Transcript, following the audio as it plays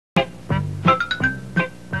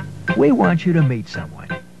We want you to meet someone.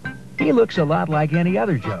 He looks a lot like any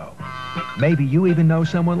other Joe. Maybe you even know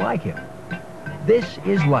someone like him. This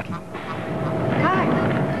is Lucky. Hi.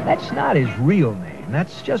 That's not his real name.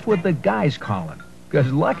 That's just what the guys call him,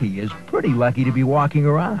 because Lucky is pretty lucky to be walking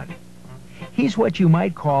around. He's what you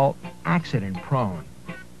might call accident-prone.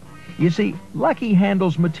 You see, Lucky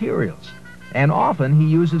handles materials, and often he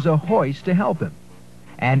uses a hoist to help him.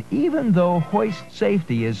 And even though hoist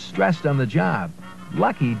safety is stressed on the job,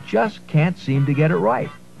 Lucky just can't seem to get it right.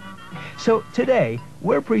 So today,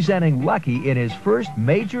 we're presenting Lucky in his first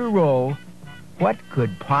major role, What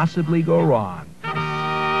Could Possibly Go Wrong?